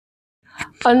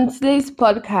On today's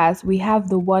podcast, we have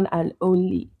the one and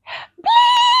only.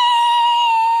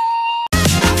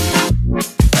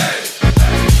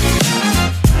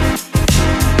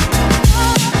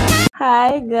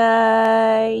 Hi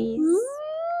guys.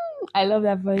 I love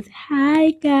that voice.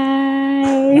 Hi,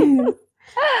 guys.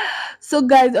 So,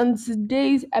 guys, on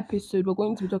today's episode, we're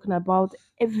going to be talking about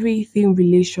everything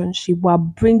relationship. We're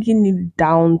bringing it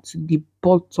down to the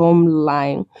bottom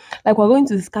line. Like, we're going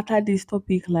to scatter this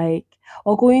topic. Like,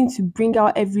 we're going to bring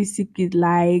out every secret.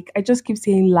 Like, I just keep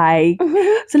saying, like.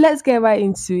 So, let's get right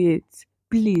into it.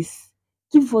 Please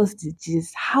give us the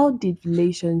gist. How did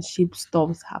relationship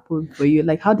stuffs happen for you?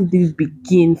 Like, how did it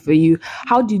begin for you?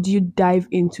 How did you dive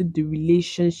into the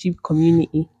relationship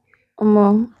community?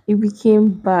 It became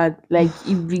bad. Like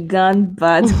it began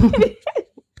bad.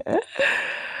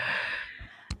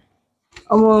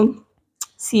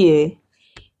 See,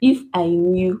 if I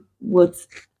knew what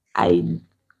I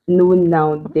know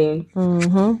now, then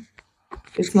Mm-hmm.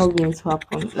 it's not going to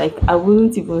happen. Like I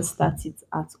wouldn't even start it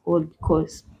at all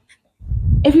because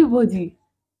everybody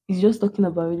is just talking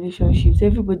about relationships.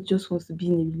 Everybody just wants to be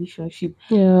in a relationship,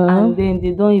 Yeah. and then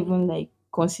they don't even like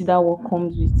consider what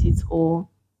comes with it, or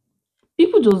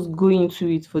people just go into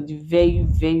it for the very,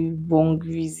 very wrong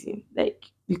reason. Like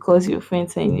because your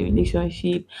friends are in a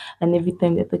relationship and every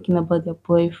time they're talking about their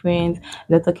boyfriend,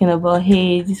 they're talking about,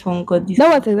 hey, this one got this That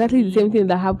one was for exactly the me. same thing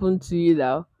that happened to you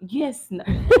now. Yes,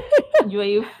 you are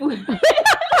a fool.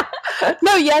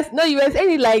 No, yes, no, you were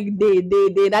saying it like they.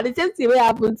 That the same thing will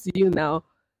happen to you now.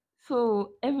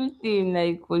 So everything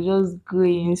like was just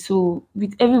going. So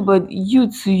with everybody,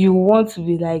 you too, you want to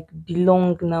be like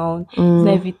belong now. It's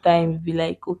not Mm. every time you be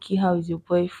like, okay, how is your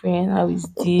boyfriend? How is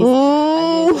this?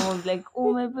 And then Mm. someone's like,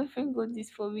 oh, my boyfriend got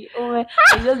this for me. Oh my,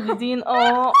 I just be doing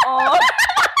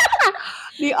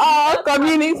The all without having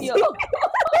community. your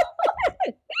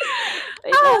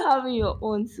without having your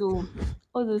own. So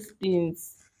all those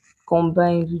things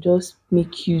combined will just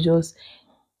make you just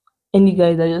any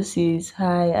guy that just says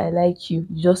hi, I like you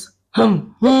just Hmm.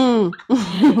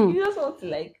 you just want to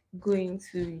like go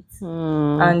into it,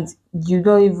 Hmm. and you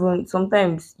don't even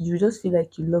sometimes you just feel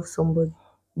like you love somebody,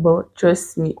 but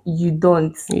trust me, you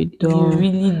don't. You You don't.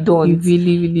 really You don't.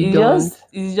 really, really it's don't. just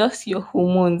it's just your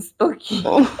hormones talking.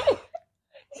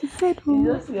 She said, It's "Who?"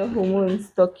 just your hormones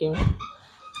talking.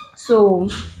 So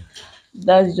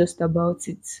that's just about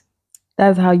it.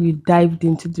 That's how you dived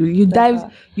into the. You That's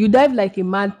dived. how You dived like a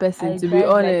mad person, I to be died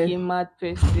like a honest. mad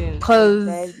person. I Cause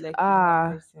died like a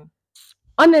mad person.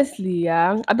 honestly,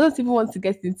 yeah, I don't even want to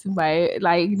get into my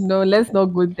like. No, let's not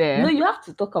go No, there. you have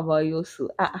to talk about yours. So,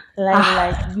 like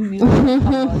Ah. you will not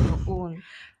talk about your own.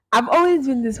 I've always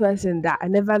been this person that I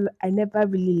never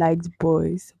really liked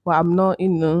boys, but I'm not,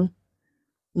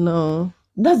 no.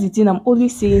 That's the thing. I'm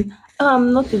always saying, "Oh,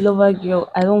 I'm not a lover girl.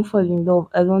 I don't fall in love.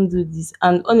 I don't do this."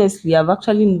 And honestly, I've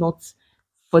actually not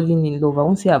fallen in love. I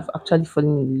won't say I've actually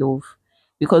fallen in love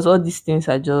because all these things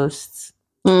are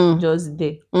Mm, just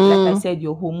there. Like I mm, said,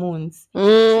 your hormones. So,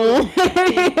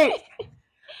 mm.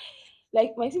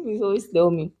 like my siblings always tell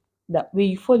me that when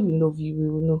you fall in love, you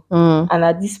will know. Mm, And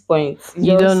at this point,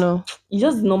 you don't know. it's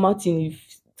just the normal thing.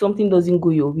 If something doesn't go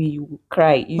your way, you will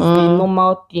cry. It's the Mm.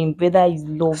 normal thing, whether it's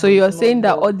love So or it's you're not saying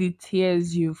that love. all the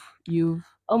tears you've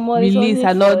It's released only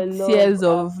are for not love, tears I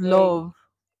of beg. love?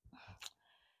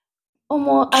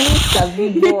 I don't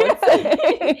sabi, but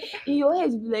in your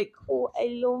head, you be like, oh, I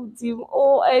loved him.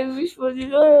 Oh, I wish for the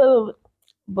love.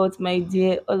 But my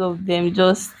dear, all of them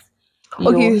just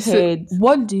your Okay, so head.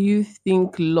 what do you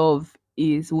think love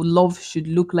is? Love should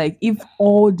look like if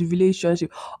all the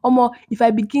relationship. If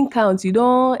I begin count, you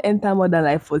don't enter more than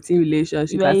like 14 You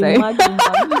relationship are as a I mad woman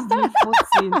who is doing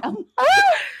 14.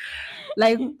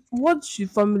 like what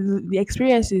should from the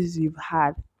experiences you've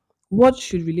had, what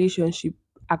should relationship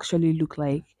actually look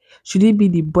like? Should it be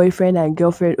the boyfriend and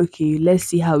girlfriend? Okay, let's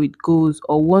see how it goes.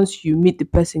 Or once you meet the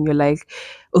person, you're like,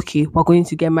 okay, we're going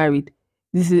to get married.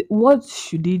 This is what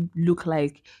should it look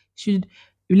like? Should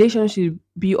relationship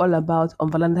be all about on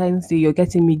Valentine's Day? You're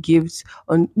getting me gifts.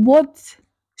 On what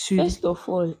should? First of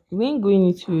all, when going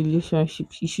into a relationship,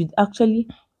 you should actually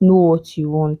know what you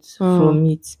want Mm. from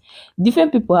it.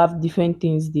 Different people have different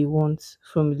things they want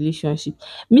from relationship.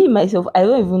 Me myself, I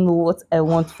don't even know what I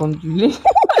want from the relationship.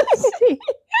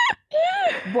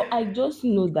 But I just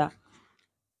know that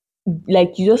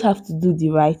like you just have to do the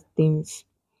right things.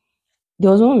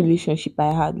 There was one relationship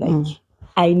I had, like Mm.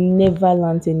 I never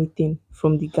learned anything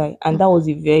from the guy, and that was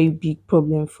a very big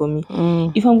problem for me.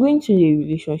 Mm. If I'm going to a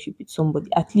relationship with somebody,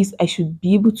 at least I should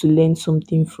be able to learn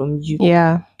something from you.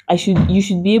 Yeah. You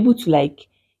should be able to like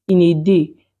in a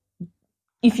day,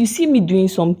 if you see me doing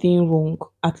something wrong,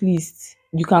 at least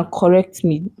you can correct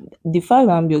me. The fact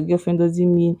that I'm your girlfriend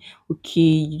doesn't mean okay,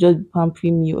 you just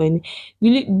pampering me or any.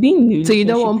 Really, being in a So you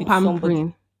don't relationship want with somebody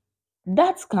pampering.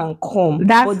 that can come, but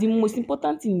That's the most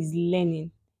important thing is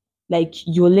learning. Like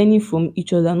you're learning from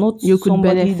each other, not you could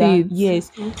somebody that benefit.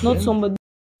 yes, not Okay. somebody.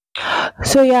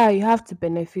 So yeah, you have to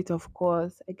benefit, of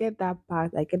course. I get that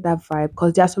part. I get that vibe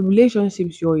because there are some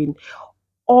relationships you're in.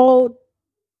 All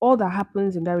all that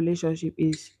happens in that relationship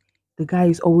is the guy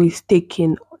is always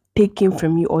taking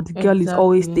from you, or the girl is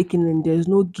always Exactly, taking, and there's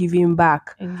no giving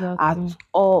back at exactly.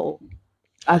 all.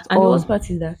 At And the all. worst part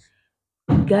is that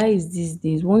guys these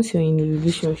days, once you're in a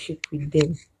relationship with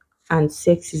them and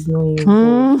sex is not involved,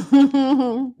 Hmm.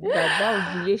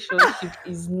 that relationship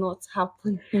is not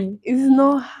happening. It's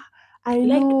not. I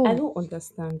Like I know. don't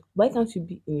understand. Why can't you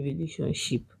be in a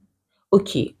relationship?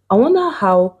 Okay, I wonder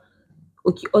how.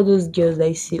 Okay, all those girls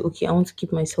that say, okay, I want to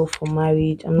keep myself for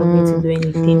marriage. I'm not going to Mm, do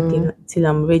anything mm, till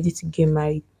I'm ready to get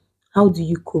married. How do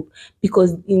you cope?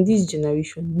 Because in this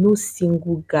generation, no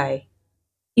single guy,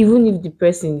 even if the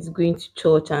person is going to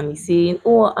church and is saying,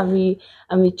 "Oh,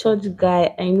 I'm a church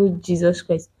guy. I know Jesus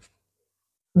Christ,"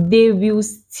 they will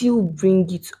still bring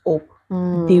it up.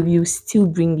 They mm. will still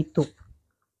bring it up.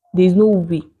 There's no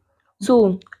way.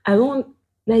 So I don't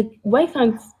like. Why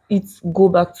can't it go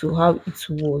back to how it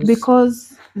was?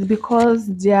 Because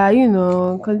they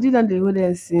are, consider the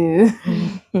whole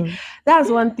thing. That's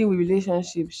one thing with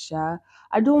relationships, Sha.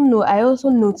 I don't know. I also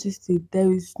noticed it.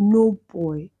 There is no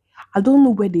boy. I don't know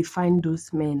where they find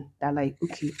those men that like,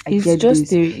 okay, I It's get just this.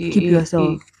 Keep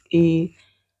yourself. a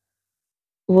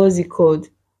what's it called?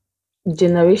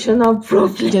 Generational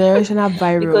problem. Generational Because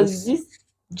virus. this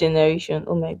generation,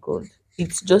 oh my god,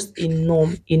 it's just a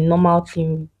norm, a normal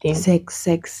thing with them. Sex,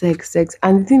 sex, sex, sex.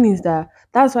 And the thing is that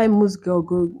that's why most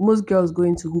girls go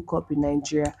into hook up in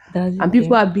Nigeria. That's the And people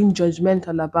thing. are being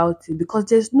judgmental about it because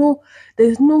there's no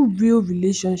real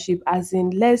relationship, as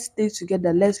in let's stay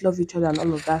together, let's love each other and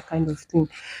all of that kind of thing.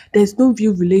 There's no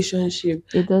real relationship.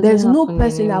 It doesn't There's no happen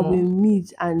person that will anymore.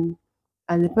 meet and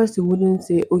the person wouldn't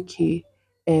say, okay,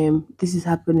 this is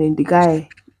happening. The guy,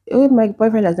 oh, my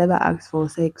boyfriend has never asked for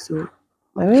sex, so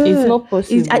It's my not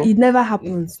possible. it never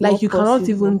happens. It's Like not you cannot possible.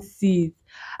 even see it,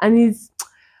 and it's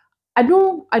I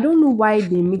don't know why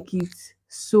they make it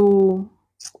so.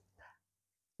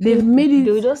 They've made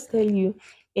They'll it. just tell you,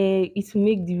 it will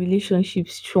make the relationship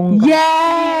stronger.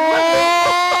 Yeah.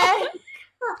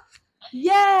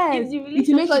 If Yes. the It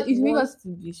will make us. relationship It will make us. wants to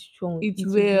be strong, It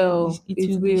will. it It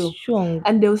will be will. strong.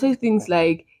 And they will say things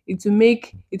like it will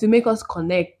make us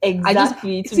connect. I just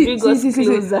Exactly. To see bring see us see see, see.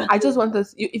 closer. I just want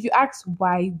us. If you ask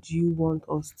why do you want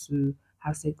us to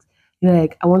have sex, you're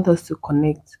like, I want us to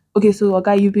connect. Okay, so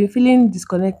okay, you've been feeling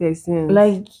disconnected since.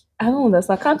 Like, I don't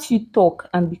understand. Can't you talk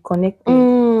and be connected?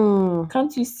 Mm.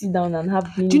 Can't you sit down and have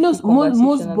Do you know meaningful most conversation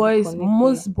most and be boys connected?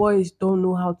 most boys don't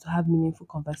know how to have meaningful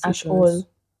At all. conversations.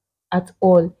 At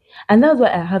all. And that's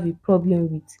why I have a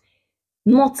problem with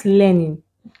not learning.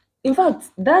 In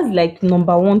fact, that's like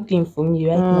number one thing for me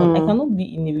right now. I Mm. cannot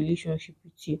be in a relationship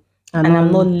with you And and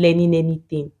I'm not on learning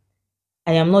anything.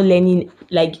 I am not learning,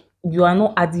 like, you are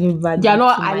not adding you're value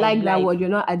not to I my like that life. word, you're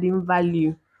not adding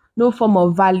value. No form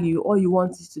of value. All you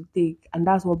want is to take, and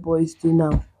that's what boys do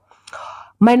now.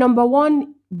 My number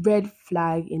one red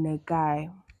flag in a guy.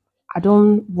 I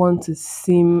don't want to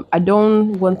seem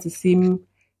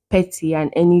petty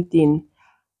and anything.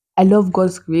 I love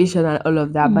God's creation and all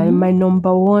of that. But Mhm. my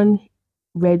number one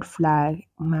red flag,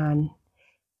 man,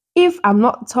 if I'm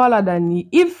not taller than you,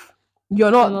 if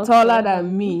you're You're not not taller taller than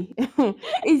than me. me,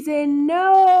 it's a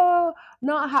no,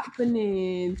 not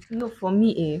happening. No, for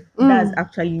me, that's Mm,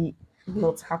 actually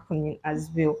not happening as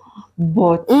well.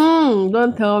 But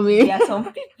don't tell me. there are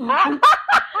some people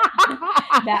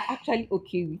that are actually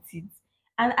okay with it.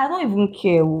 And I don't even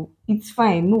care. It's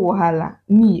fine, no wahala.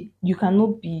 Me, you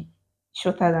cannot be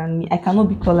shorter than me. I cannot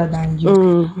be taller than you.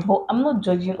 Mm. But I'm not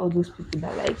judging all those people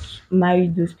that like marry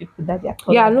those people that they are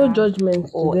Yeah, taller no than judgment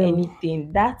to or them.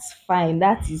 anything. That's fine.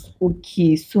 That is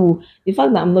okay. So the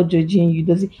fact that I'm not judging you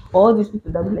doesn't all these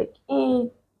people that be like,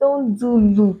 don't do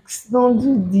looks, don't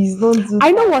do this, don't do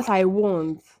I know that. what I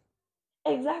want.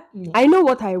 Exactly. I know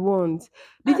what I want.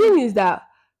 The And thing is that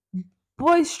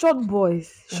short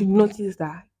boys should mhm, notice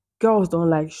that girls don't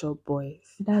like short boys.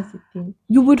 that's the thing.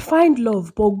 You would find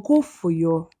love, but go for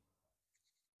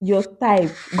Your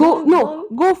type. go Don't no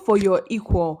don't go for your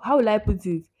equal. How will I put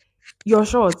it? You're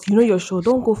short. You know you're short.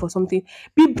 Don't go for something.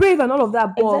 Be brave and all of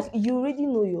that. But Exactly. You already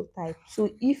know your type. So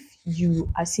if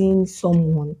you are seeing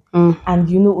someone mm, and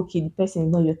you know, okay, the person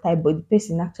is not your type, but the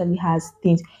person actually has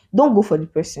things, don't go for the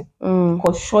person. mm,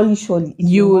 Because surely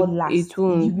it will not you last. it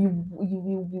won't. You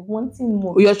will be wanting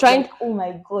more. You're Like, trying. oh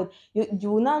my god. You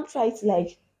will now try to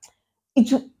like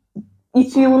it will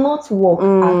it will not work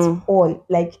at Mm. all.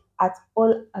 Like at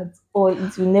all.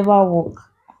 It will never work.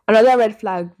 Another red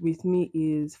flag with me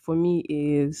is for me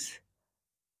is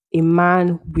a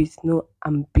man with no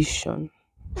ambition.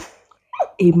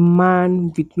 A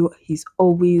man with no. He's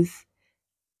always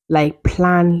like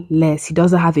planless. He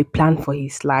doesn't have a plan for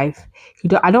his life.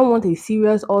 I don't want a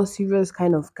serious, all serious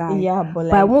kind of guy. Yeah, but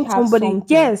But I like want have somebody, something.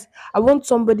 yes, I want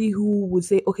somebody who would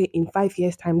say, okay, in 5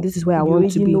 years' time, this is where I You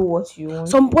want to already know be. what you want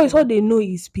Some to boys, all do. they know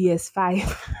is PS5.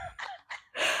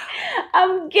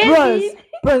 I'm bros, getting.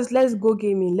 bros, let's go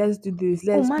gaming. Let's do this. Oh,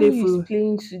 Let's Man play U is for.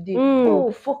 playing today. Mm,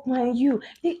 Oh, fuck Man U.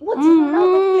 What is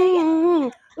Ronaldo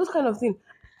playing? those kind of things.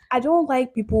 I don't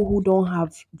like people who don't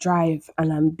have drive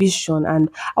and ambition. And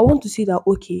I want to see that,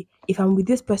 okay, if I'm with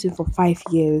this person for 5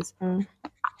 years, Mm,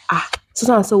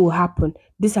 so and so will happen,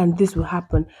 this and this will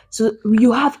happen. So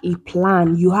you have a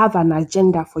plan, you have an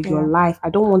agenda for your yeah. life. I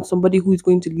don't want somebody who is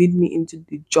going to lead me into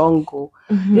the jungle.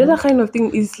 The Mm-hmm. other kind of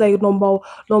thing is like number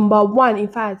one. In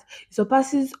fact, it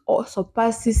surpasses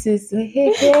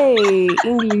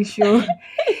English. Oh.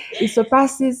 It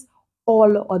surpasses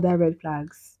all other red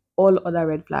flags. All other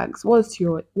red flags. What's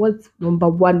number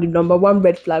one? The number one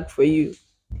red flag for you?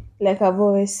 Like I've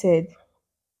always said,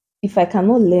 if I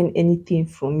cannot learn anything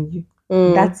from you,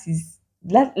 Mm. that is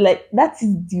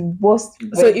the worst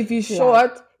So red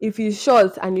flag. if he's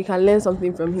short and you can learn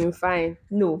something from him, fine.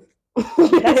 No,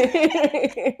 that's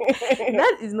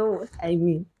that is not what I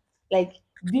mean. Like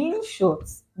being shorter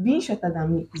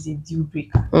than me is a deal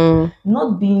breaker. Mm.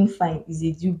 Not being fine is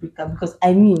a deal breaker because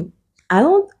I mean, I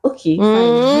don't. Okay,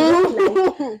 fine. You don't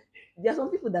like. Mm. There are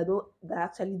some people that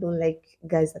actually don't like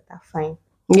guys that are fine.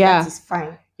 That Yeah, is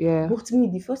fine. yeah. But to me,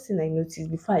 the first thing I notice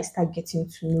before I start getting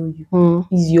to know you Mm.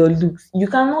 is your looks. You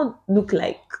cannot look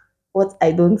like what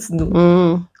I don't know.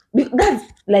 Mm.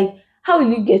 That's like, how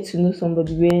will you get to know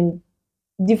somebody when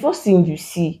the first thing you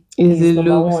see Is is it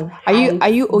number looks? one, height, Are looks,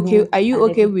 you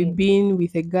and okay with everything. being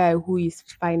with a guy who is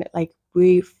fine, like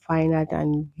way finer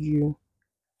than you?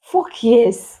 Fuck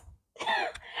yes.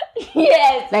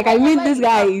 Yes, Like I mean, wherever this you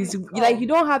guy can, is please like come. you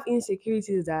don't have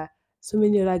insecurities that so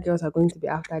many other girls are going to be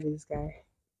after this guy.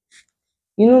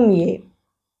 You know me, eh?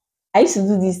 I used to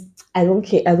do this. I don't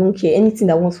care. Anything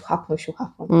that wants to happen should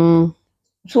happen. Mm.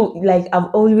 So, like,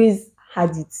 I've always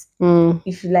had it. Mm.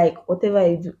 If you like, whatever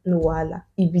I do, no wahala.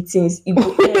 It be things, it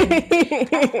go end.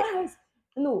 As far as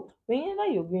no, whenever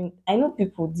you're going, I know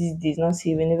people these days not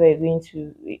say whenever you're going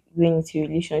into a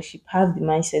relationship, have the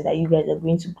mindset that you guys are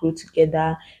going to grow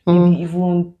together, maybe Mm.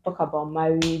 even talk about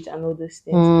marriage and all those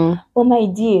things. Mm. But my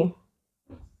dear,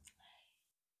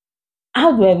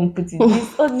 how do I even put it?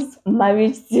 This all this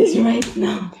marriage stage right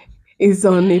now It's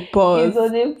on a is pause.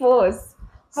 on a pause.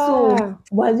 So Ah,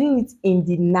 we're doing it in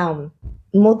the now,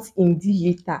 not in the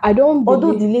later. I don't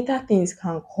Although believe. the later things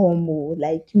can come, oh,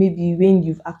 like maybe when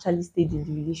you've actually stayed in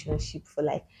the relationship for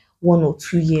like 1 or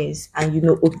 2 years and you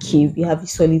know, okay, we have a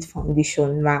solid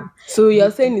foundation now. So you're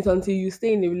You saying it's until you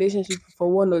stay in a relationship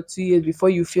for 1 or 2 years before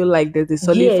you feel like there's a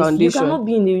solid Yes, you foundation. cannot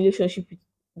be in a relationship with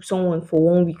someone for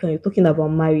 1 week and you're talking about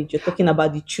marriage, you're talking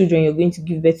about the children you're going to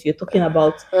give birth to, you're talking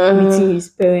about Uh, meeting his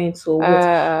parents or what.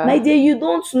 uh, My dear, you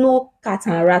don't know cat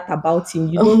and rat about him,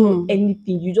 you don't know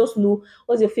anything, you just know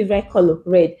what's your favorite color,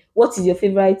 red, what is your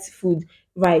favorite food,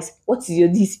 rice, what is your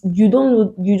this, you don't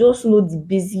know, you just know the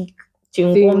basic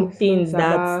things things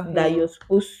about that him. you're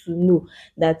supposed to know,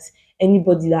 that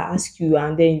anybody that asks you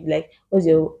and then you like, what's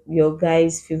your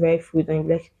guy's favorite food, and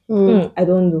you're like, Mm. I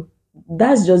don't know.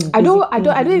 That's just basic things I you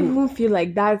don't know. even feel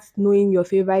like that's knowing your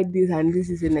favorite this and this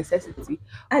is a necessity.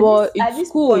 But At it's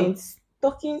this cool. point,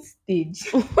 talking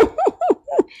stage,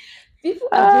 people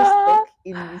are just Ah, stuck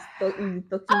in the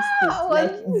talking stage.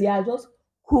 Like they are just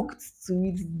hooked to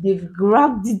it. They've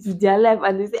grabbed it with their life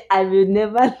and they say, I will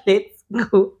never let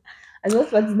go. And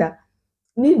what's what is that?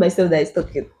 Me myself that is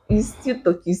talking is still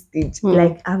talking stage. hmm.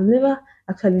 Like I've never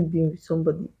actually been with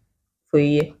somebody for a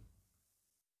year.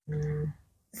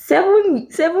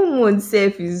 7 months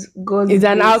safe is God's It's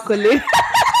an grace. accolade.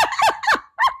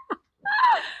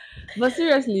 But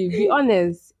seriously, be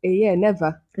honest. Yeah,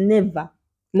 never. Never.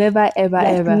 Never, ever,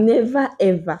 Like ever. never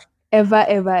ever. Ever,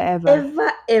 ever, ever.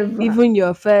 Ever ever. Even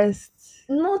your first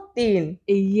Nothing.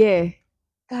 a year.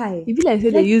 Guy. If you like say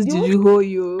they Like use the most juju hold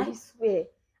you. I swear.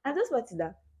 And that's what is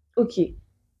that. Okay.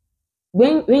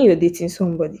 when you're dating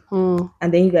somebody Mm.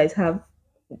 and then you guys have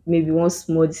maybe one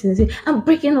small decision, say, I'm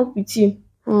breaking up with you.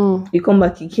 Mm. You come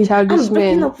back again. Childish I'm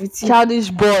breaking men, up with you. childish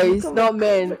You boys, come back. not I'm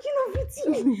men. breaking up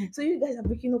with you. So you guys are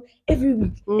breaking up every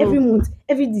week, every Mm. month,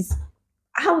 every this.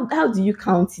 How do you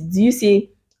count it? Do you say,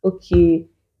 okay,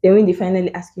 then when they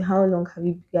finally ask you how long have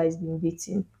you guys been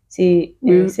dating? Say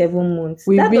We 7 months.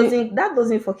 we've been. That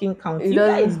doesn't fucking count. It You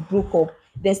guys doesn't. broke up,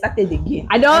 then started again,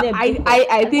 I and don't. then broke up, I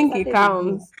and then think it started again.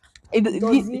 counts. It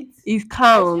Does it? it I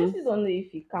counts. seriously don't know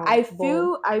if it I counts,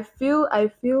 but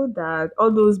feel that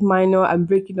all those minor "I'm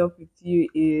breaking up with you"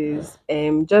 is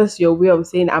just your way of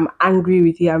saying I'm angry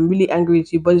with you. I'm really angry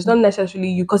with you, but it's not necessarily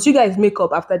you because you guys make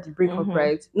up after the breakup, mhm.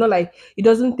 right? Not like it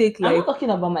doesn't take I'm not talking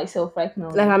about myself right now.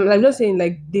 like I'm just saying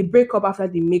like they break up after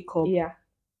they make up. Yeah,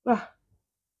 Ah,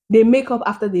 they make up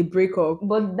after they break up.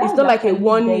 but It's that's not like a actually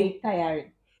one. very tiring.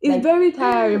 It's Like, very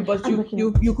tiring, but I'm you breaking you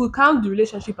up with you could count the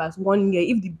relationship as 1 year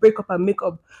if the breakup and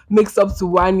makeup makes up to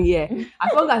 1 year. you.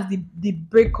 As long as the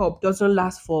breakup doesn't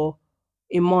last for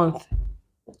a month,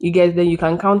 you guys then you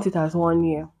can count it as 1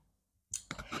 year.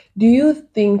 Do you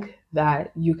think that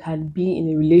you can be in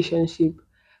a relationship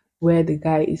where the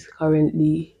guy is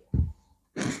currently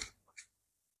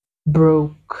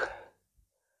broke?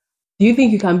 Do you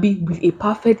think you can be with a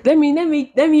perfect let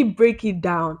me break it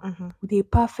down Mhm. with a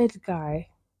perfect guy,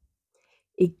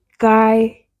 a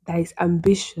guy that is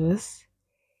ambitious,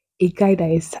 a guy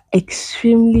that is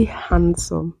extremely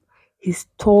handsome. He's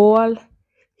tall,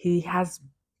 he has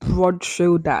broad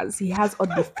shoulders, he has all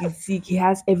the physique, he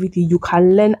has everything. You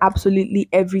can learn absolutely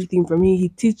everything from him. He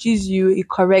teaches you, he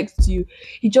corrects you,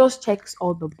 he just checks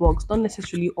all the box, not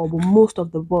necessarily all, but most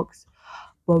of the box.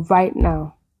 But right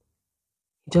now,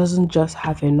 he doesn't just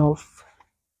have enough.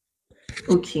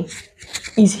 Okay.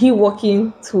 Is he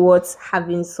working towards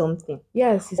having something?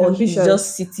 Yes, he's Or he's ambitious.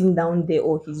 just sitting down there,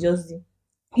 or he's just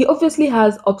He obviously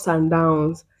has ups and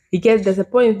downs. He gets there's a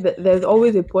point that there's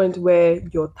always a point where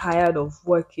you're tired of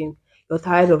working, you're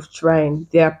tired of trying.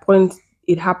 There are points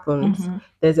it happens.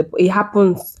 mm-hmm. It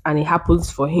happens and it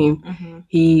happens for him. Mm-hmm.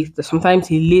 He sometimes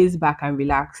he lays back and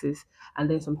relaxes, and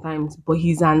then sometimes, but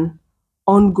he's an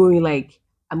ongoing like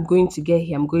I'm going to get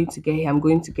here, I'm going to get here, I'm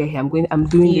going to get here, I'm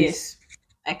doing this. Yes.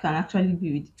 I can actually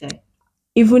be with the guy.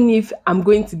 Even if I'm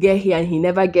going to get here and he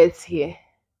never gets here,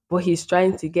 but he's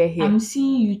trying to get here. I'm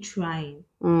seeing you trying.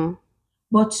 Mm,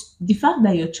 But the fact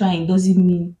that you're trying doesn't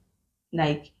mean,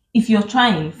 like, if you're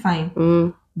trying, fine.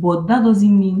 mm. But that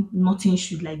doesn't mean nothing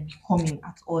should like be coming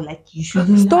at all. Like you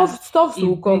shouldn't have Stuff a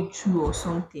will come. breakthrough or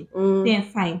something. Mm. Then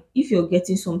fine. If you're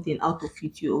getting something out of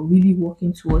it, you're really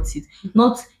working towards it.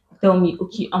 Not tell me,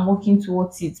 okay, I'm working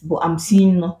towards it, but I'm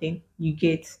seeing nothing. You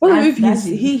get What if that's a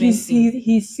different thing.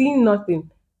 he's seen nothing?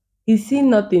 He's seen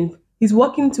nothing. He's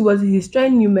working towards it. He's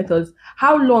trying new methods.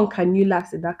 How long can you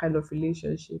last in that kind of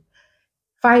relationship?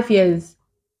 5 years,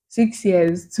 6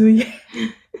 years, 2 years.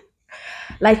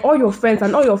 Like all your friends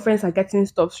are getting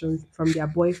stuff from their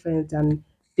boyfriends and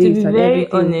To dates be and very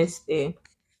everything. honest,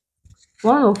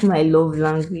 one of my love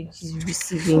language is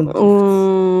receiving gifts.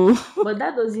 Mm, But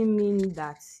that doesn't mean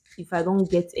that if I don't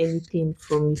get anything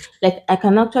from it, like I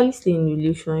can actually stay in a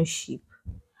relationship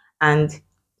and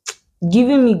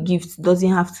giving me gifts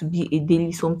doesn't have to be a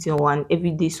daily something or an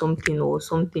everyday something or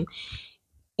something.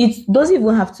 It doesn't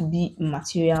even have to be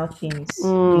material things. You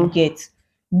mm. get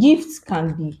gifts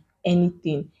can be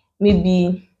anything.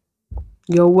 Maybe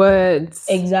Your words,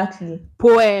 exactly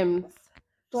poems,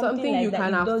 something something you like that.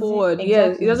 can It doesn't afford. Yes, it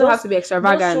exactly doesn't have to be just show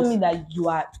extravagant. me that you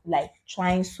are like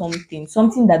trying something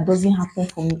that doesn't happen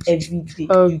for me every day. You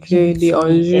give Okay, it the to me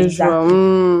unusual. exactly.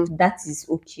 Mm. That is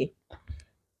okay.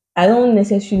 I don't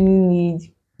necessarily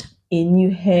need a new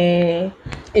hair,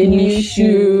 A new new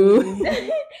shoe, shoes,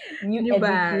 new new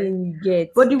bag. everything you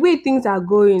get. But the way things are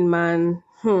going, man,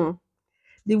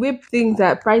 the way things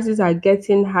are prices are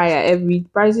getting higher every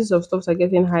prices of stuff are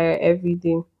getting higher every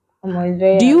day. It's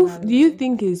very Do you alarming.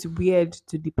 think it's weird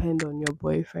to depend on your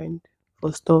boyfriend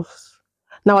for stuff?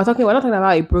 Now we're not talking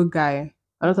about a broke guy.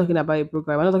 We're not talking Mhm. about a broke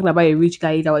guy. We're not talking about a rich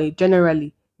guy either.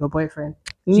 Generally, your boyfriend.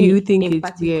 Do you Me think in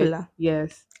it's weird? particular,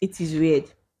 Yes. it is weird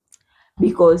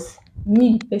because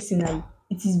me personally,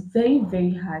 it is very,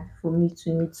 very hard for me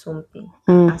to need something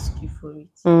and Mm, ask you for it.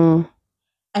 mm,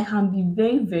 I can be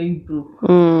very, very broke,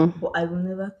 mm. but I will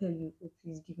never tell you, oh,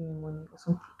 please give me money or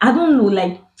something. I don't know,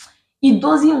 like it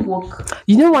doesn't work.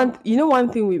 You know one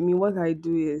thing with me, what I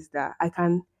do is that I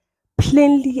can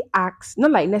plainly ask,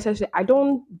 not like necessarily I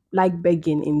don't like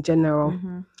begging in general,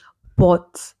 Mhm.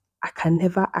 but I can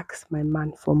never ask my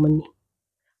man for money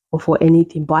or for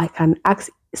anything. But I can ask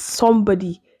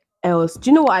somebody else. Do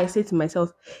you know what I say to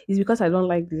myself? It's because I don't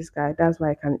like this guy. That's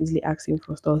why I can easily ask him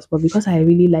for stuff. But because I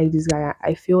really like this guy,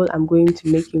 I feel I'm going to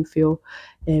make him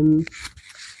um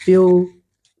feel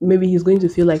maybe he's going to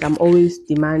feel like I'm always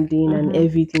demanding and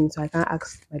everything. So I can't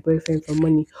ask my boyfriend for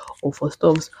money or for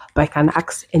stuff, but I can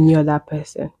ask any other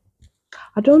person.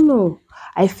 I don't know.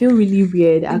 I feel really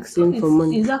weird asking for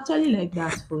money. It's actually like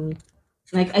that for me.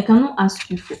 Like I cannot ask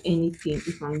you for anything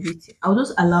if I'm dating. I'll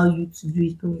just allow you to do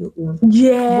it on your own.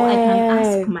 But I can Yeah.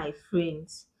 ask my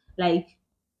friends. Like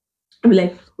I'll be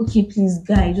like, okay, please,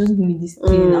 guy, just give me this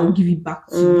thing and I'll give it back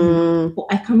to you. But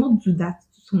I cannot do that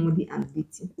to somebody I'm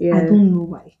dating. I Yeah. don't know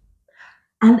why.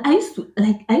 And I used to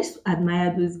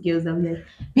admire those girls that were like,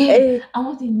 babe, Hey, I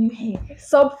want a new hair.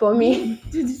 sub for me.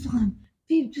 Babe, do this one.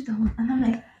 Babe, do that one. And I'm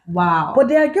like, wow. But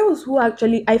there are girls who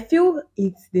actually, I feel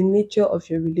it's the nature of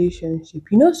your relationship.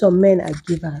 You know, some men are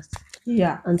givers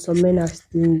Yeah. and some men are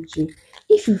stingy.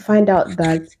 If you find out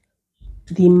that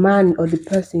the man or the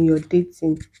person you're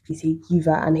dating is a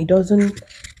giver and he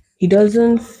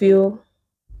doesn't feel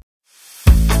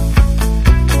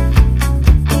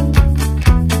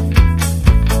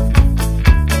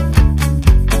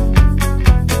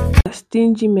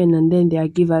stingy men and then they are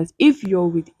givers. If you're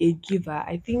with a giver,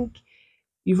 I think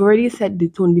you've already set the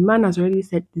tone. The man has already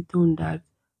set the tone that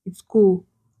it's cool.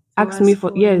 Ask me Ask for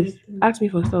for yes, anything. ask me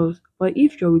for stuff. But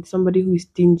if you're with somebody who is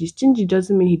stingy, stingy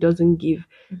doesn't mean he doesn't give.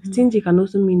 Stingy can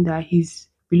also mean that he's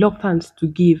reluctant to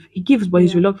give. He gives, but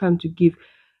he's Yeah. reluctant to give.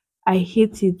 I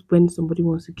hate it when somebody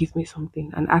wants to give me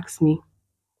something and asks me,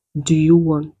 "Do you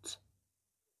want?"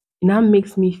 And that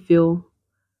makes me feel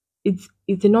it's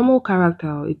a normal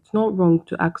character. It's not wrong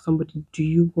to ask somebody, "Do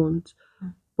you want?"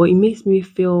 But it makes me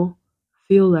feel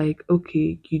like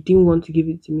okay, you didn't want to give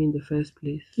it to me in the first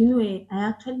place. You know, I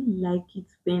actually like it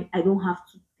when I don't have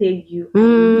to tell you I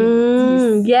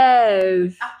need this.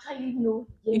 Yes. Actually, no.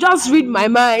 You Yes, just I read my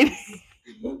need mind.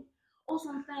 this. Or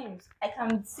sometimes I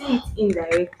can say it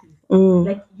indirectly. Mm.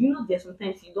 Like there's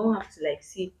sometimes you don't have to like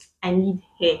say I need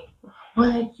hair. But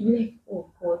like you be like,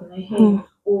 oh god, my hair is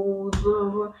old, blah, blah,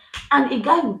 blah. And a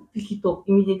guy will pick it up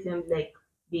immediately and be like,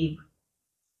 babe,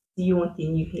 do you want a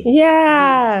new hair?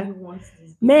 Yeah. Babe, do you want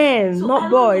this? Men, So I not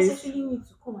don't boys. necessarily need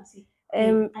to come and say,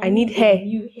 babe, I need a hair.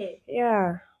 new hair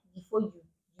Yeah. before you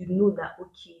know that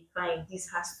okay, fine, this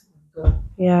has to be done.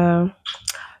 Yeah.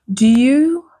 Do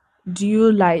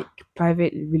you like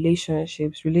private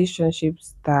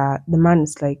relationships that the man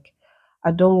is like,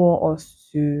 I don't want us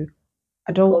to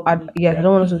Public, yes, I like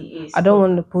don't want us to PDA I don't stuff.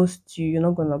 want to post you, you're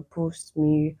not gonna post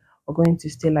me, we're going to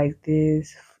stay like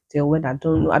this till when I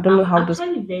don't know I'm how those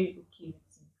actually very okay with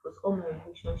it because all my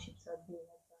relationships have been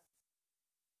like that.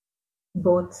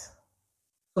 But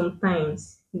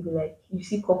sometimes you be like, you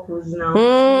see couples now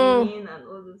swimming and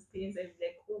all those things, and be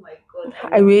like, oh my god,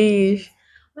 I I want to do this. wish.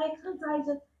 Why can't I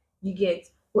just you get?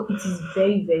 But it is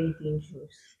very, very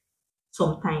dangerous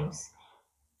sometimes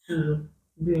to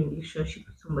be in a relationship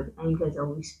with somebody and you guys are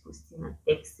always posting and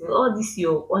texting. All this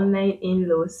your online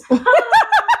in-laws.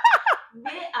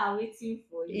 They are waiting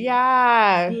for you.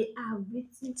 Yeah. They are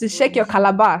waiting To for shake your you.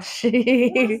 calabash. Once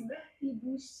that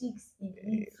table shakes a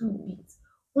little bit,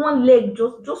 one leg,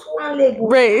 just one leg will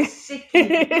Right. start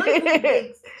shaking. Not even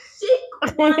legs.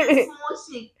 Shake one small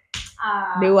shake.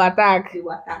 They will attack. They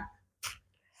will attack.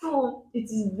 So it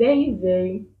is very,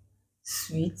 very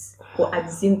sweet, but at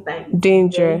the same time, it's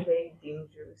Danger. very, very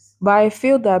dangerous. But I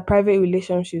feel that private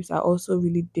relationships are also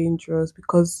really dangerous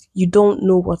because you don't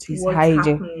know what he's What's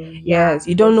hiding. happening? Yes,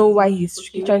 you don't know why he's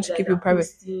trying to keep you private.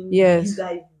 Posting, Yes. you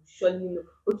guys surely know.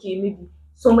 Okay, maybe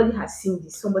somebody has seen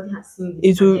this, It and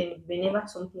will then whenever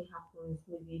something happens,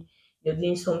 maybe you're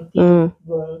doing something Mm.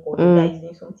 wrong or the guy is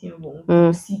doing something wrong,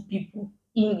 you see people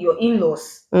in your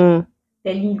in-laws telling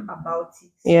you about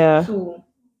it. Yeah. So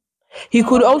He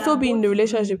could they also are be in the both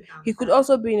relationship. good and He could bad.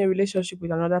 also be in a relationship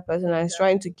with another person and is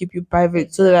trying to Exactly. keep you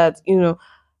private so that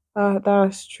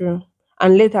that's true.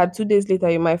 And later, 2 days later,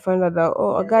 you might find out that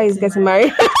a They're guy is getting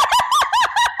married.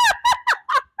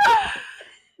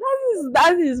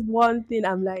 that is one thing.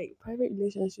 I'm like private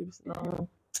relationships. No,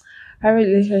 private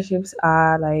relationships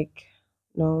are like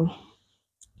no.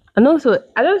 And also,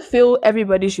 I just feel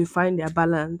everybody should find their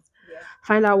balance. Yeah.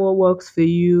 Find out what works for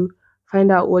you.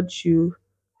 Find out what you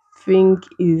think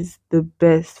is the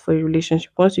best for your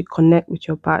relationship once you connect with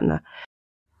your partner.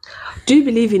 Do you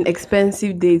believe in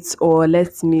expensive dates or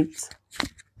let's meet?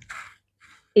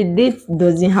 A date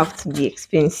doesn't have to be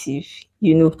expensive,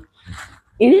 you know.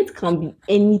 A date can be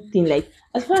anything, like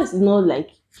as far as it's not like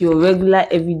your regular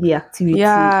everyday activity,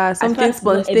 Yeah, as far something as it's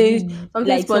not spontaneous, every something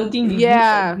like spont. something you do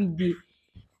Yeah, every day.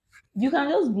 You can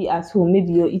just be at home,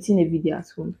 maybe you're eating every day at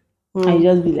home. and you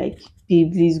just be like,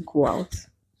 babe, please go out.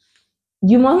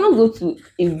 You must not go to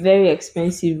a very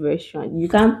expensive restaurant. You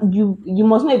can't you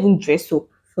must not even dress up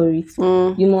for it.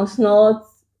 Mm. You must not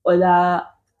order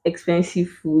expensive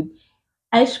food.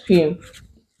 Ice cream.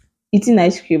 Eating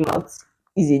ice cream out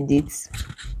is a date.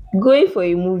 Going for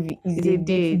a movie is It's a a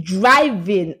date. date.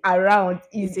 Driving around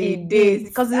is It's a a date. date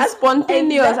because it's As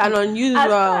spontaneous and exactly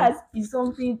as far unusual. as it's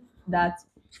something that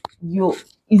you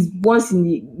is once in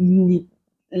the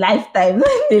lifetime,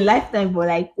 not in a lifetime, but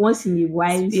like once in a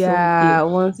while Yeah, something.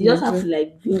 once You in a just have blue. to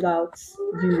like bring out,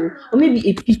 or maybe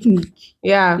a picnic.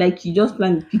 Yeah. Like you just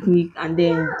plan a picnic and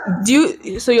then Do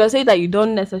you? So you're saying that you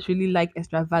don't necessarily like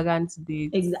extravagant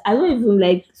dates? I don't even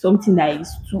like something that is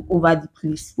too over the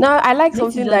place. No, I like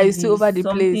Let it something that just is too be over the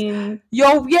place. something.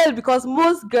 You're weird because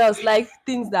most girls like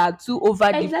things that are too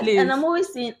over the Exactly. And I'm place.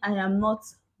 always saying I am not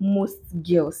most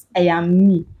girls. I am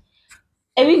me.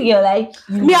 Every girl like,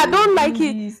 Me, I don't like doing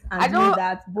it. this I and doing don't.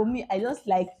 that. But me, I just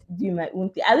like doing my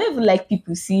own thing. I don't even like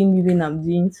people seeing me when I'm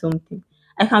doing something.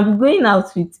 I can be going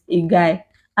out with a guy.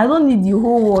 I don't need the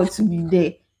whole world to be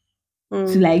there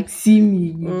to Mm, like see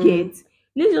me. You mm. get?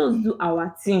 Let's just do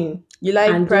our thing You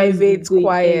like and just be private, going.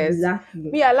 quiet.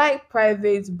 Exactly. Me, I like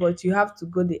private, but you have to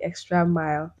go the extra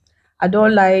mile. I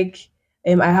don't like.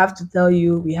 I have to tell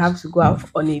you we have to go out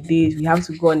on a date. We have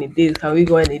to go on a date. Can we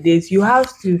go on a date? You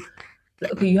have to.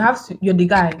 Like, okay, you have to. You're the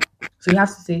guy, so you have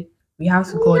to say we have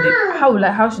to go on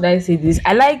a. How should I say this?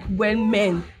 I like when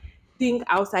men think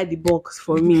outside the box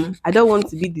for me. Mhm. I don't want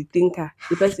to be the thinker,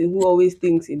 the person who always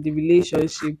thinks in the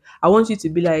relationship. I want you to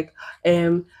be like,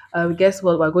 guess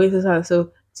what? We're going to so and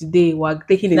so today. We're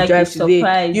taking a Like a drive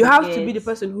today. surprise, You you have to be get. the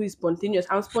person who is spontaneous.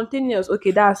 I'm spontaneous.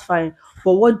 Okay, that's fine.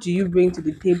 But what do you bring to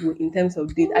the table in terms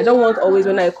of date? I don't want always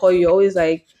when I call you, always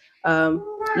like,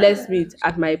 let's meet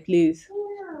at my place.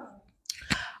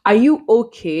 Are you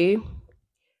okay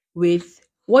with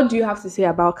what do you have to say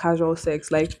about casual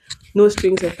sex, like no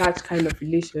strings attached kind of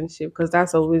relationship? Because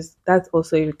that's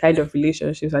also a kind of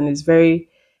relationships and it's very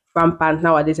rampant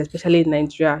nowadays, especially in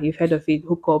Nigeria. You've heard of it,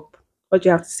 hook up. What do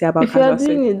you have to say about If you are casual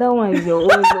sex? doing it, that one is your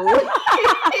own. Though.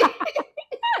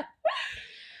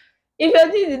 If you're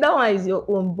doing it, that one is your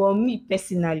own. But me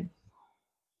personally,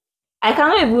 I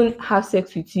cannot even have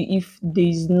sex with you if there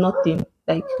is nothing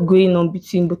like going on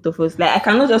between both of us. Like I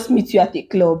cannot just meet you at a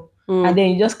club and Mm, then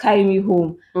you just carry me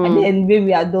home and mm. then maybe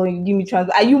we are done. You give me trans.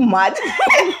 Are you mad?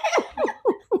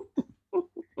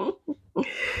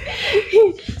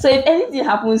 So if anything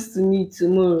happens to me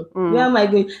tomorrow, where Mm. am I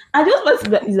going? I just want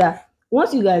to is that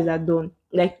once you guys are done,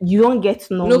 like you don't get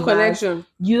No numbers, connection.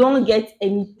 you don't get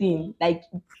anything. Like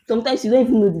sometimes you don't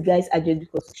even know the guy's address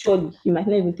because surely he might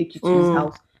not even take you to his Mm,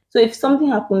 house. So if something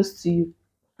happens to you,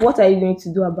 what are you going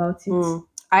to do about it? mm.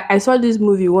 I saw this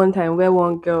movie one time where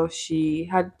one girl she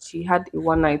had a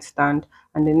one night stand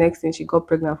and the next thing she got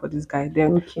pregnant for this guy.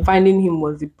 Then Okay, finding him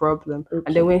was the problem.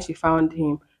 And then okay, when she found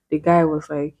him, the guy was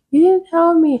like, "You didn't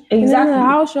tell me." And then exactly.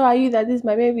 how sure are you that this is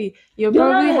my baby? You You're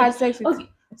not probably had like sex with okay,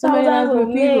 so many thousands other of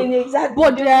people. men exactly.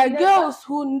 But They there will are never. girls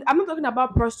who I'm not talking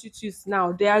about prostitutes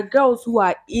now. There are girls who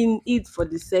are in it for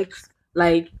the sex,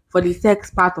 like for the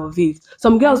sex part of it.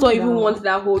 Some I girls don't know even that want one.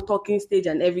 that whole talking stage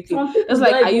and everything. Some It's people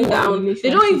like, don't are you even want down? They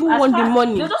don't relationship. even As want the far as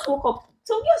they money. just woke up.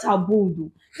 Some girls are bold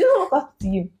though. They just woke up to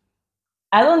you.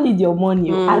 I don't need your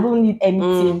money. I Mm, don't need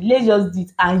anything. mm. Let's just do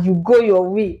it and you go your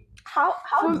way. How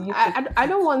do From you take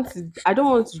I don't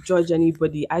want to judge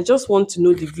anybody. I just want to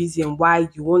know the reason why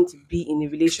you want to be in a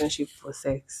relationship for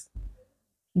sex.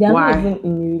 they are not Why? even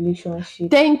in a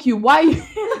relationship? Thank you. Why?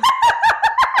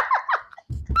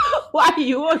 Why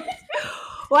you want?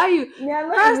 Why you? They are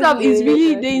not First even off, in a it's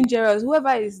really relationship. dangerous. Whoever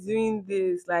is doing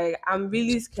this, like, I'm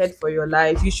really scared for your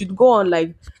life. You should go on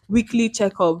like weekly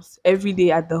checkups every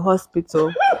day at the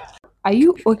hospital. Are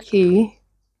you okay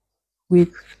with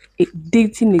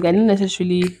dating a guy? Not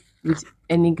necessarily with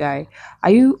any guy.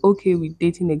 Are you okay with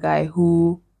dating a guy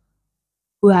who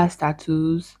has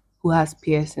tattoos, who has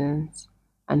piercings,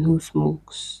 and who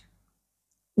smokes?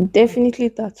 Definitely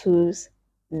tattoos,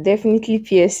 definitely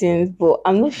piercings, but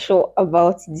I'm not sure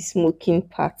about the smoking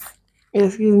part.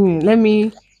 Excuse me. Let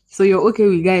me. So you're okay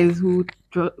with guys who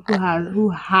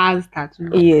has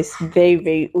tattoos? Yes, very,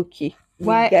 very okay with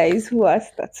Why? guys who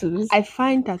have tattoos. I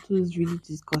find tattoos really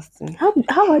disgusting.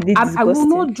 How are they I will disgusting?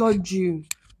 not judge you,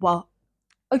 but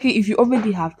okay, if you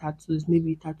already have tattoos,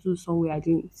 maybe tattoos somewhere I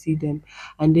didn't see them,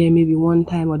 and then maybe one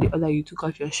time or the other you took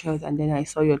off your shirt and then I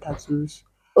saw your tattoos,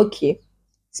 Okay,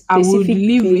 I would specific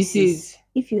live with it. places.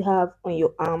 If you have on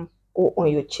your arm or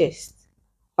on your chest,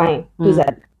 fine. Those Hmm.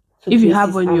 are two If you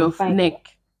have places on I'm your fine.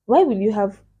 neck, Why will you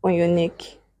have on your neck?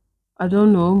 I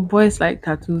don't know. Boys like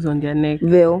tattoos on their neck,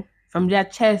 Well, from their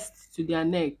chest to their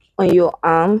neck. On your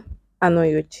arm and on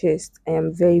your chest, I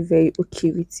am very, very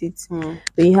okay with it. Hmm.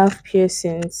 When you have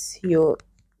piercings, your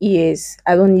ears,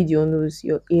 I don't need your nose,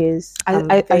 your ears, I'm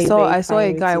very, very I saw a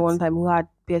fine with guy it. one time who had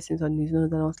piercings on his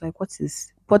nose, and I was like, what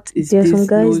is There are some this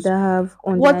guys nose? that have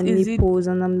on their What is it? nipples,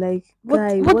 and I'm like,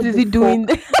 guy, What what is the he doing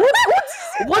fuck?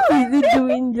 there? What is he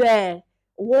doing there?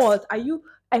 What are you?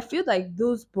 I feel like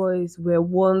those boys were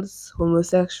once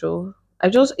homosexual.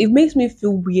 It makes me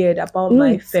feel weird about No,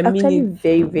 my it's actually feminine.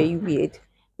 very, very weird.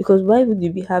 Because why would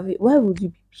you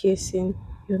be piercing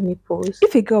your nipples?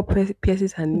 If a girl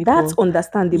pierces her That's nipple,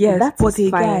 understandable. yes, That but is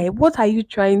a fine. guy, what are you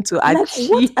trying to Like, what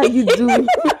achieve? are you doing?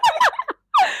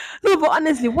 No, but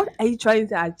honestly, what are you trying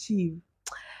to achieve?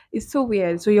 It's so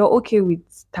weird. So you're okay with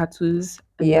tattoos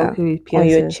and you're Yeah, okay with on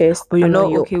your piercings, chest but and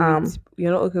on your arm.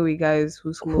 you're not okay with guys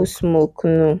who Who smoke, smoke?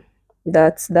 No,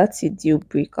 that's a deal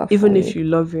breaker for even if me. you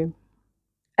love him.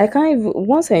 I can't even.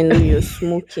 Once I know you're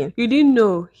smoking, You didn't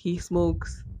know he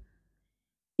smokes.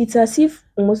 it's as if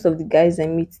most of the guys I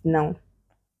meet now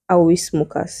are always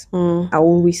smokers. Mm, Are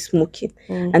always smoking,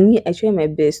 mm, and me, I try my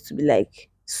best to be like,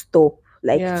 stop,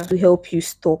 like yeah, to help you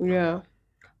stop. yeah.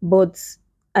 But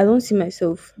I don't see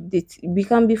myself date. We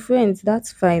can be friends,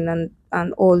 that's fine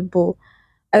and all, but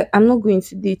I'm not going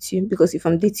to date you because if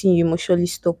I'm dating you, you must surely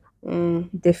stop. Mm.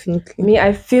 Definitely. Me,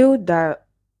 I feel that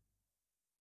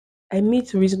I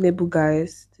meet reasonable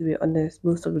guys. To be honest,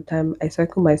 most of the time, I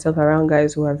circle myself around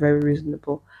guys who are very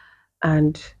reasonable,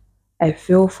 and I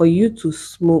feel for you to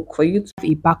smoke, for you to have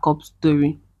a backup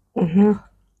story, Mm-hmm.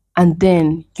 and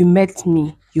then you met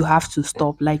me, you have to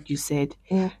stop, like you said.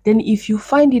 Yeah. Then if you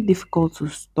find it difficult to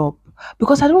stop,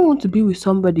 because I don't want to be with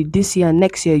somebody this year and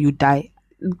next year you die,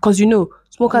 because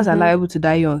smokers are Mm-hmm. liable to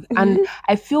die young, and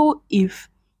I feel if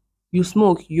you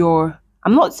smoke,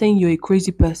 I'm not saying you're a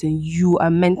crazy person, you are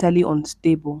mentally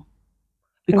unstable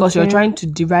because you're Okay. trying to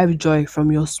derive joy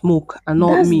from your smoke and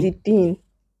not That's the me. thing.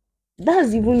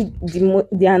 That's even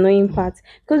the annoying part.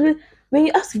 Because when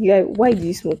you ask the guy, why do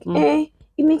you smoke? Mm.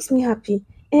 It makes me happy.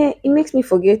 It makes me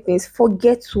forget things.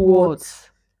 Forget what? What?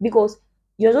 Because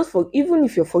you're just even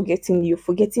if you're forgetting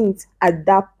it at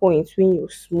that point when you're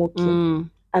smoking. Mm.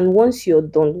 And once you're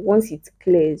done, once it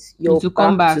clears, You you're to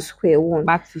come back to back, square one.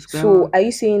 back to square So one. are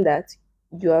you saying that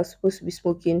you are supposed to be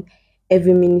smoking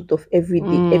every minute of every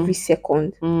day, every Mm.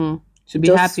 second, To be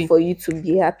just happy. for you to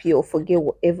be happy or forget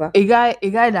whatever? A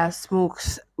guy that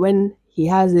smokes when he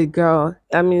has a girl,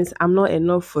 that means I'm not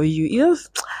enough for you.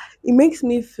 It makes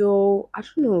me feel, I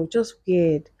don't know, just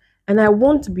weird. And I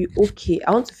want to be okay.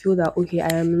 I want to feel that okay, I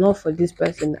am enough for this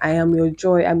person. I am your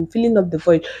joy. I'm filling up the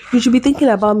void. You should be thinking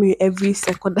about me every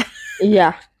second,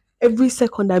 Yeah. every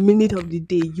second and minute of the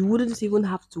day. You wouldn't even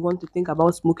have to want to think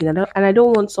about smoking. And I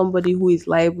don't want somebody who is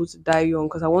liable to die young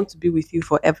because I want to be with you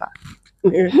forever.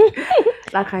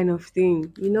 That kind of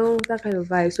thing, that kind of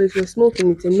vibe. So if you're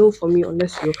smoking, it's a no for me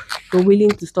unless you're willing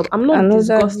to stop. I'm not Another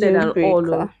disgusted deal and all.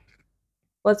 breaker. Oh.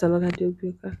 What's another deal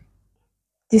breaker?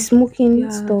 The smoking Yeah,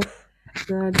 stuff.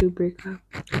 another deal breaker.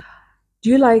 Do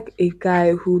you like a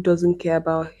guy who doesn't care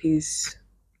about his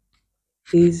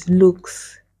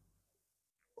looks,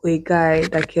 or a guy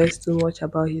that cares too much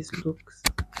about his looks?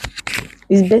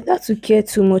 It's better to care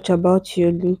too much about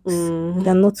your looks Mm,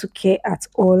 than not to care at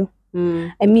all.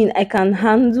 mm, I mean, I can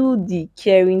handle the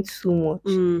caring too much,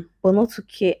 mm, but not to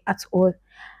care at all.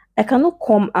 I cannot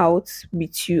come out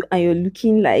with you and you're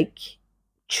looking like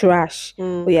trash or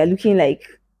mm. you're looking like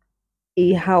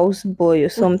a house boy or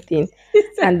something,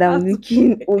 It's a and I'm house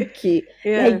looking boy. okay.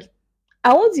 Yeah. Like,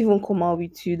 I won't even come out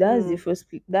with you. Mm,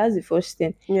 That's the first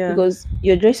thing, yeah. because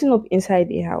you're dressing up inside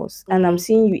the house and I'm Mm,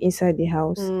 seeing you inside the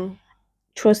house. mm,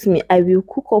 Trust me, I will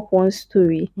cook up one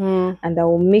story mm. and that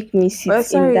will make me sit Oh, in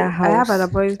sorry, that I have an house.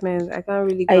 appointment. I can't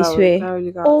really go I out. I swear. can't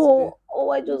really go out today. Oh,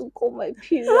 I just got my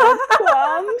period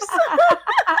cramps.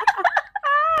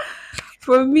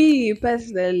 For me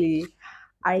personally,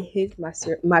 I hate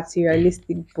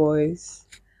materialistic boys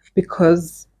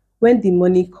because when the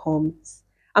money comes,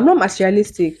 I'm not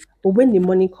materialistic, but when the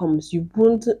money comes, you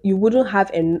wouldn't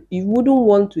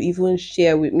want to even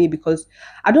share with me because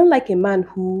I don't like a man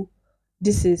who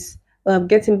this is. "Oh, I'm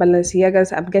getting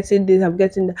Balenciagas. I'm getting this.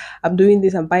 I'm doing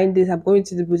this. I'm buying this. I'm going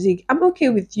to the boutique. I'm okay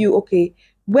with you. Okay,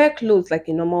 wear clothes like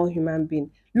a normal human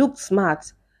being. Look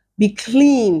smart. Be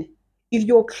clean. If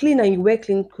you're clean and you wear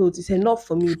clean clothes, it's enough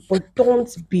for me. But don't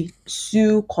be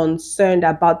too concerned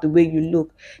about the way you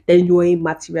look. Then you're a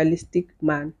materialistic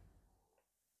man.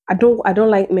 I don't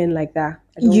like men like that.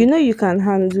 I You don't know you can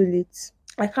handle it.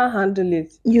 I can't handle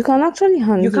it. You can actually You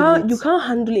handle can't you it. can't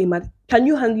handle can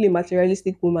you handle a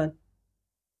materialistic woman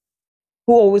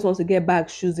who always wants to get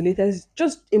bags, shoes, the latest?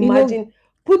 Just You know, imagine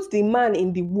put the man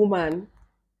in the woman.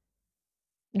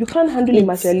 You can't handle a It's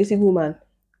materialistic woman.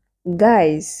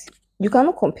 guys, you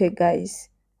cannot compare guys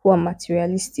who are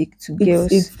materialistic to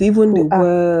girls It's even the who are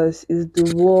worst. It's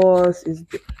the worst.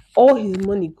 All his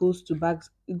money goes to bags.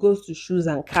 It goes to shoes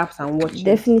and caps and watches.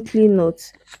 definitely not.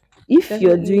 If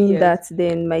you're Definitely doing yes. that,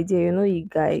 then my dear, you're not a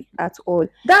guy at all.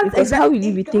 That's Because how exactly. will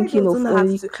you A be guy thinking of doesn't have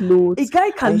only to. A clothes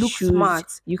guy can and look shoes? smart.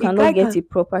 You A cannot guy get can. a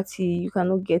property, you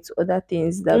cannot get other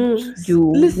things that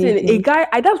you Listen, need a him. guy.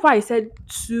 That's why I said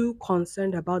too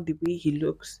concerned about the way he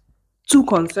looks. Too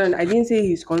concerned. I didn't say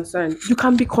he's concerned. You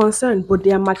can be concerned, but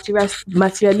they are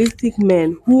materialistic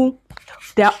men who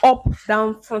they are up,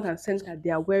 down, front and center. They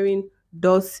are wearing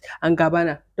Dolce and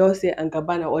Gabbana,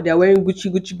 or they are wearing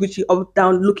Gucci, up,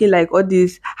 down, looking like all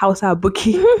these house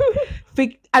bookie.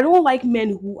 Fake. I don't like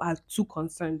men who are too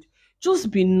concerned.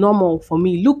 Just be normal for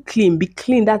me. Look clean, be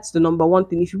clean. That's the number one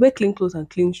thing. If you wear clean clothes and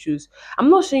clean shoes, I'm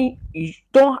not saying you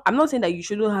don't. I'm not saying that you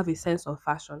shouldn't have a sense of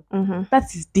fashion. Mm-hmm. That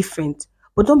is different.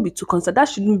 But don't be too concerned. That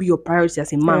shouldn't be your priority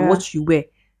as a man. Yeah. What you wear,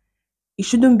 it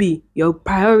shouldn't be your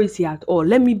priority at all.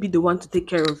 Let me be the one to take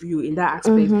care of you in that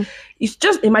aspect. Mm-hmm. It's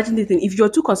just imagine the thing. If you're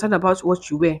too concerned about what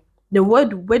you wear, then where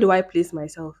do I place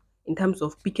myself in terms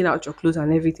of picking out your clothes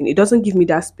and everything? It doesn't give me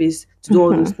that space to do all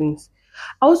those Mm-hmm. things.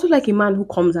 I also like a man who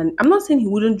comes, and I'm not saying he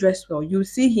wouldn't dress well. You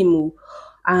see him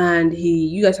and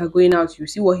you guys are going out, you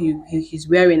see what he's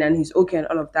wearing and he's okay and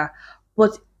all of that.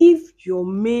 But if your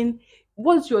main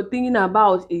what you're thinking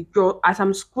about is as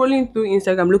I'm scrolling through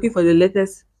Instagram looking for the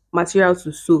latest material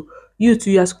to sew, you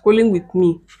are scrolling with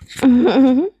me.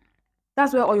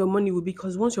 That's where all your money will be,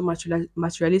 because once you're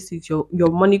materialistic, your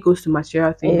money goes to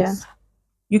material Yeah. things.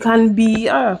 You can be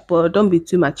but don't be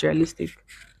too materialistic.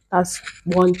 That's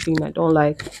one thing I don't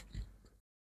like.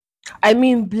 I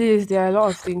mean, Bliss, there are a lot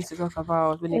of things to talk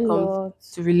about when A it comes lot.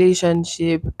 to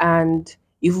relationship. And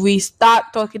if we start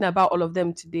talking about all of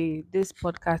them today, this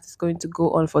podcast is going to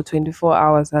go on for 24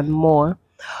 hours and more.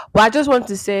 But I just want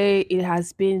to say it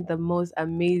has been the most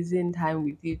amazing time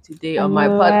with you today I on my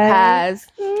know, right? podcast.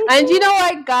 And you know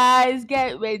what, guys?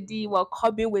 Get ready. We're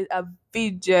coming with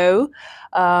video,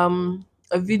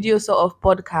 a video sort of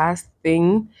podcast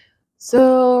thing.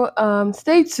 So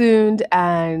stay tuned,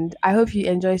 and I hope you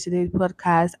enjoy today's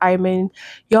podcast. I'm in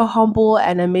your humble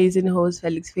and amazing host,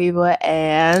 Felix Favor,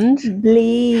 and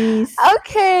Bliss.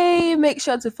 okay, make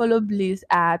sure to follow Bliss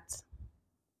at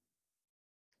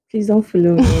Please don't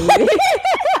follow me anyway.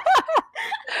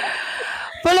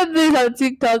 follow Bliss on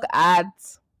TikTok at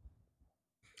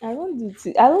I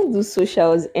don't do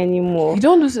socials anymore. you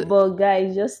don't do so, But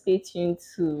guys, just stay tuned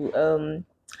to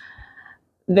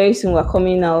very soon we're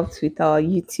coming out with our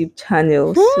YouTube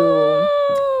channel. So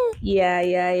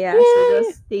yeah. So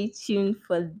just stay tuned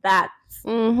for that.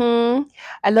 Mm-hmm.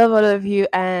 I love all of you,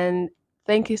 and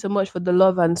thank you so much for the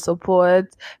love and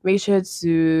support. Make sure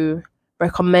to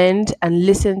recommend and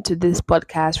listen to this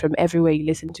podcast from everywhere you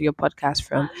listen to your podcast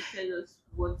from. And tell us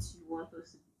what you want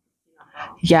us to be talking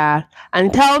about. Yeah.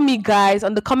 And tell me, guys,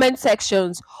 on the comment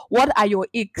sections, what are your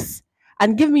icks?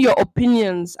 And give me your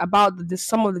opinions about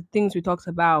some of the things we talked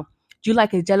about. Do you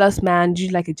like a jealous man? Do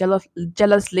you like a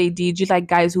jealous lady? Do you like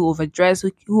guys who overdress,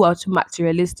 who are too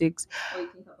materialistic? Or you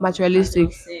think about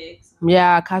Materialistic. casual sex.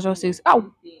 Yeah, casual sex.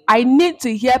 Oh, I need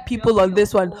to hear people on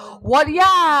this one. What?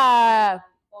 Yeah.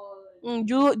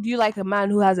 Do you like a man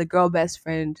who has a girl best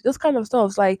friend? Those kind of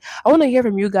stuff. Like, I want to hear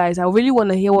from you guys. I really want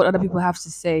to hear what other people have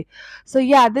to say. So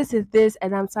yeah, this is this,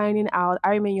 and I'm signing out. I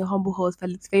remain your humble host,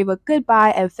 Felix Favor.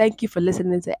 Goodbye, and thank you for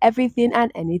listening to Everything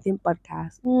and Anything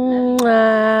podcast.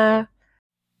 Mwah.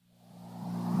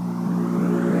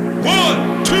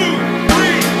 1